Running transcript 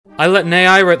I let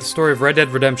Nei write the story of Red Dead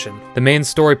Redemption. The main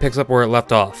story picks up where it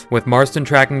left off, with Marston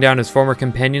tracking down his former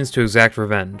companions to exact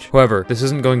revenge. However, this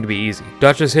isn't going to be easy.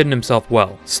 Dutch has hidden himself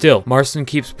well. Still, Marston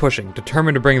keeps pushing,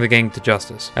 determined to bring the gang to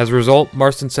justice. As a result,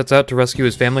 Marston sets out to rescue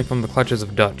his family from the clutches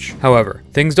of Dutch. However,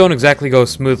 things don't exactly go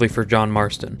smoothly for John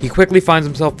Marston. He quickly finds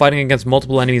himself fighting against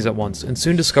multiple enemies at once, and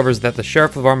soon discovers that the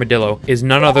Sheriff of Armadillo is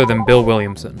none other than Bill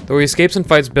Williamson. Though he escapes and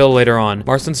fights Bill later on,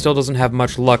 Marston still doesn't have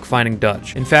much luck finding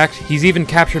Dutch. In fact, he's even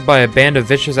captured by a band of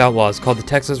vicious outlaws called the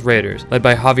Texas Raiders, led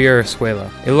by Javier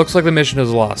Escuela. It looks like the mission is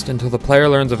lost until the player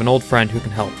learns of an old friend who can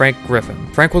help, Frank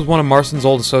Griffin. Frank was one of Marston's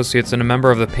old associates and a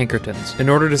member of the Pinkertons. In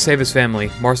order to save his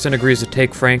family, Marston agrees to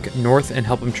take Frank north and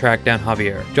help him track down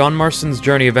Javier. John Marston's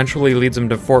journey eventually leads him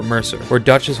to Fort Mercer, where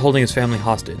Dutch is holding his family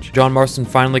hostage. John Marston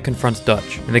finally confronts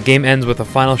Dutch, and the game ends with a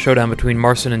final showdown between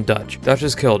Marston and Dutch. Dutch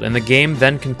is killed, and the game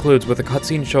then concludes with a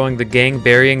cutscene showing the gang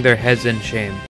burying their heads in shame.